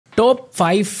top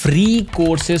 5 free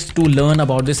courses to learn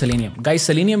about the Selenium. Guys,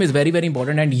 Selenium is very, very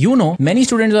important. And many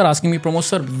students are asking me, Pramod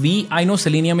sir, I know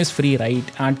Selenium is free, right?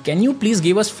 And can you please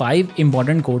give us 5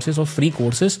 important courses or free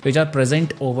courses which are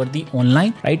present over the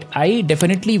online, right? I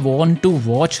definitely want to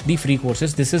watch the free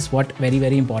courses. This is what very,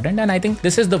 very important. And I think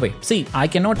this is the way. See, I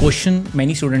cannot question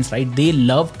many students, right? They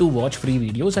love to watch free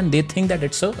videos and they think that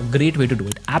it's a great way to do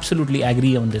it. Absolutely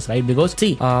agree on this, right? Because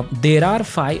see, there are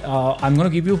 5, I'm going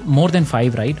to give you more than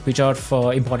 5, right? Which are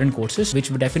important courses,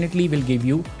 which definitely will give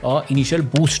you an initial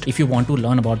boost if you want to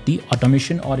learn about the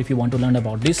automation or if you want to learn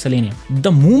about the Selenium.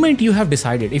 The moment you have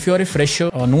decided, if you are a fresher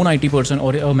or non-IT person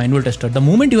or a manual tester, the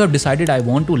moment you have decided I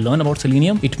want to learn about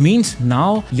Selenium, it means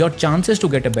now your chances to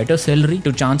get a better salary,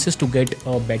 to chances to get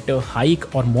a better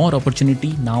hike or more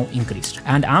opportunity now increased.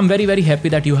 And I'm very, very happy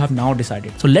that you have now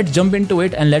decided. So let's jump into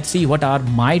it and let's see what are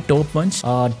my top ones,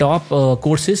 top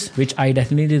courses which I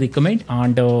definitely recommend.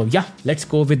 And yeah, let's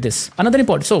go with this. Another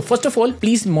important. So first of all,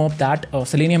 please know that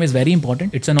Selenium is very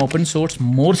important. It's an open source,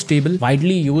 more stable,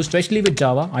 widely used, especially with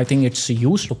Java. I think it's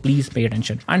used. So please pay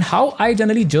attention. And how I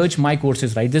generally judge my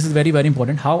courses, right? This is very, very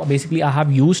important. How basically I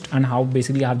have used and how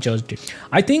basically I have judged it.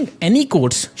 I think any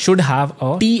course should have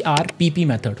a TRPP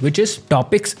method, which is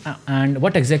topics and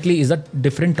what exactly is the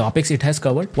different topics it has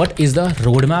covered. What is the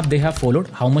roadmap they have followed?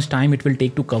 How much time it will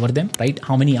take to cover them, right?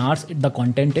 How many hours the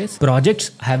content is?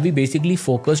 Projects, have we basically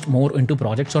focused more into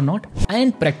projects or not?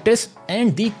 And practice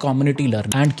and the community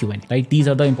learning and Q&A, right? These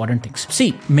are the important things.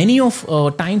 See, many of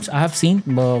times I have seen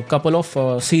a couple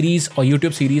of series or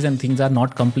YouTube series and things are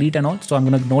not complete and all. So I'm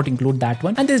going to not include that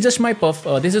one. And this is just my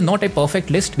this is not a perfect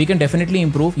list. We can definitely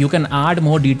improve. You can add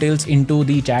more details into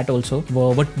the chat also.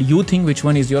 What do you think, which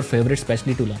one is your favorite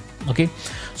especially to learn? Okay.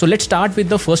 So let's start with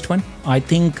the first one. I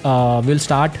think we'll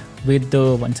start with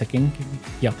the 1 second.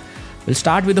 Yeah. We'll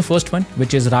start with the first one,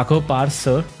 which is Raghav Par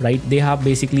sir, right? They have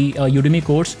basically a Udemy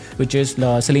course, which is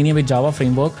Selenium with Java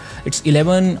framework. It's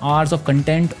 11 hours of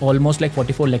content, almost like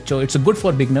 44 lecture. It's good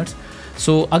for beginners.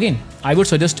 So again, I would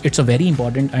suggest it's a very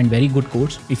important and very good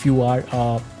course. If you are,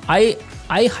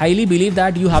 I highly believe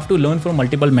that you have to learn from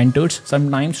multiple mentors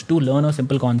sometimes to learn a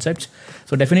simple concepts.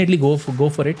 So definitely go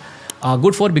for it.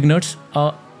 Good for beginners.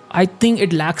 I think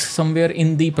it lacks somewhere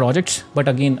in the projects, but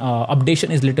again, updation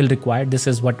is little required. This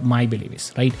is what my belief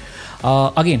is, right?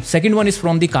 Again, second one is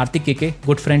from the Karthik KK,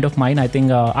 good friend of mine. I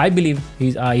think I believe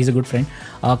he's a good friend.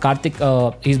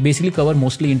 Karthik is basically covered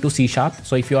mostly into C#.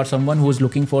 So if you are someone who is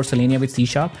looking for Selenium with C#,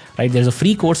 right? There's a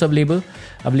free course available.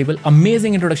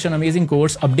 Amazing introduction, amazing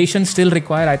course. Updation still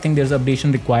required. I think there's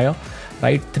updation required.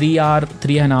 Right,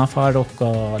 3.5 hour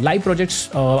of live projects.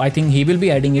 I think he will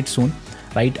be adding it soon.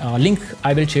 Right, link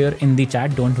I will share in the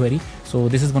chat, don't worry. So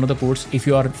this is one of the courses. If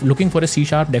you are looking for a C#,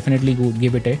 definitely go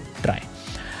give it a try.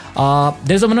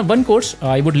 There's one course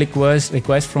I would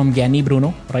request from Gianni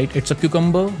Bruno, right? It's a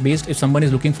Cucumber based. If someone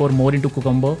is looking for more into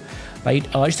Cucumber, right?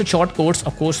 It's a short course,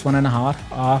 of course,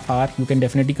 1.5 hour. You can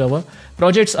definitely cover.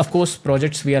 Projects, of course,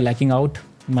 we are lacking out.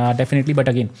 Definitely, but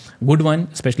again, good one,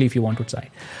 especially if you want to try.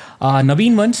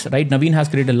 Naveen ones, right? Naveen has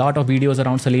created a lot of videos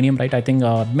around Selenium, right? I think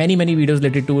many videos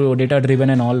related to data driven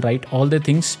and all, right? All the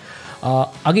things.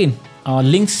 Again,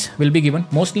 links will be given.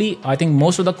 Mostly, I think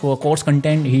most of the course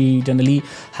content, he generally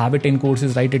have it in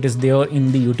courses, right? It is there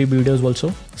in the YouTube videos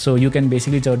also. So you can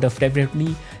basically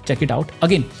definitely check it out.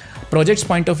 Again, projects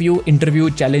point of view,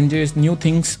 interview, challenges, new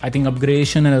things, I think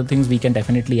upgradation and other things we can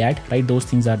definitely add, right? Those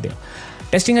things are there.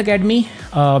 Testing Academy,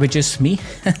 which is me,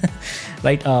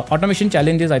 right? Automation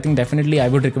challenges, I think definitely I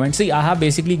would recommend. See, I have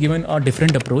basically given a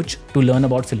different approach to learn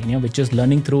about Selenium, which is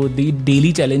learning through the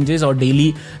daily challenges or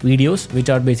daily videos, which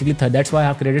are basically, that's why I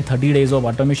have created 30 days of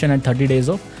automation and 30 days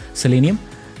of Selenium,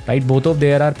 right? Both of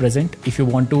them are present. If you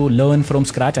want to learn from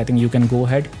scratch, I think you can go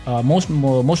ahead. Most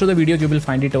of the videos, you will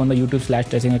find it on the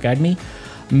YouTube/Testing Academy.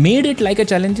 Made it like a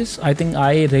challenges. I think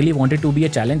I really wanted to be a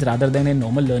challenge rather than a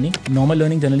normal learning. Normal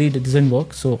learning generally doesn't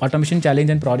work. So automation challenge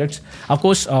and projects, of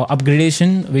course,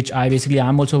 upgradation, which I basically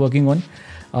am also working on.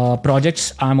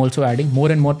 Projects, I'm also adding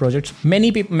more and more projects.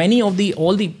 Many of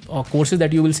all the courses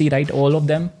that you will see, right? All of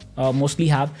them mostly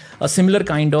have a similar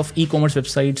kind of e-commerce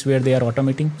websites where they are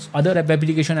automating. Other web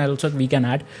application also we can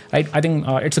add, right? I think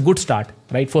it's a good start,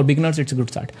 right? For beginners, it's a good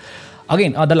start.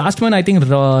 Again, the last one, I think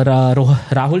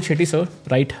Rahul Shetty sir,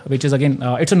 right? Which is again,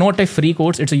 it's not a free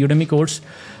course, it's a Udemy course.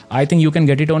 I think you can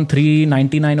get it on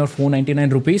 $399 or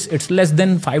 $499 rupees. It's less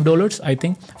than $5, I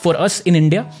think, for us in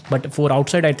India, but for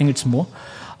outside, I think it's more.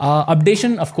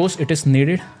 Updation, of course, it is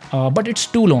needed, but it's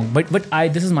too long. But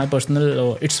this is my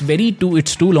personal. It's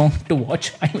too long to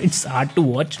watch. I mean, it's hard to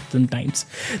watch sometimes.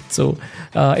 So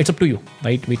it's up to you,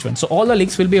 right? Which one? So all the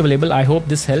links will be available. I hope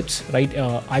this helps, right?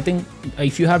 I think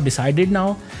if you have decided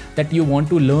now that you want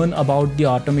to learn about the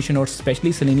automation or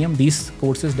especially Selenium, these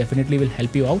courses definitely will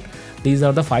help you out. These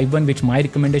are the 5 which my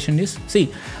recommendation is.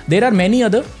 See, there are many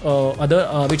other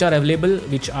which are available,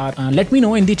 which are let me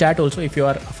know in the chat also if you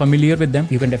are familiar with them.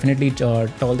 You can definitely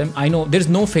tell them. I know there is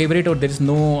no favorite or there is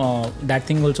no that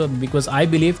thing also, because I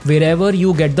believe wherever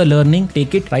you get the learning,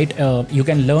 take it, right? You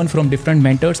can learn from different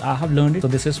mentors. I have learned it, so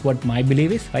this is what my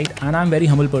belief is, right? And I'm very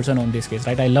humble person on this case,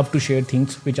 right? I love to share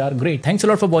things which are great. Thanks a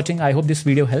lot for watching. I hope this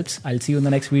video helps. I'll see you in the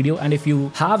next video. And if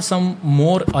you have some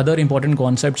more other important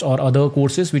concepts or other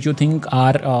courses which you think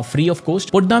are free of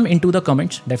cost, put them into the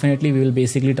comments. Definitely we will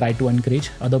basically try to encourage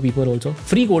other people also.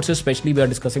 Free courses especially we are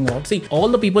discussing about. See, all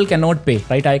the people cannot pay,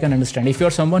 right? I can understand. If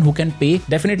you're someone who can pay,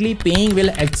 definitely paying will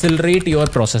accelerate your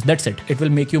process. That's it. It will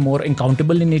make you more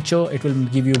accountable in nature. It will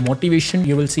give you motivation.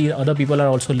 You will see other people are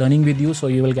also learning with you, so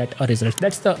you will get a result.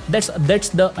 That's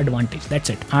the advantage. That's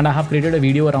it. And I have created a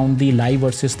video around the live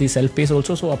versus the self-paced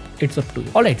also, so it's up to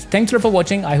you. All right, thanks a lot for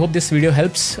watching. I hope this video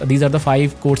helps. These are the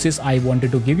 5 courses I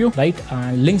wanted to give you, right?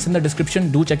 Links in the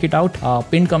description. Do check it out.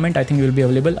 Pinned comment, I think, will be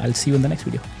available. I'll see you in the next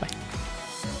video. Bye.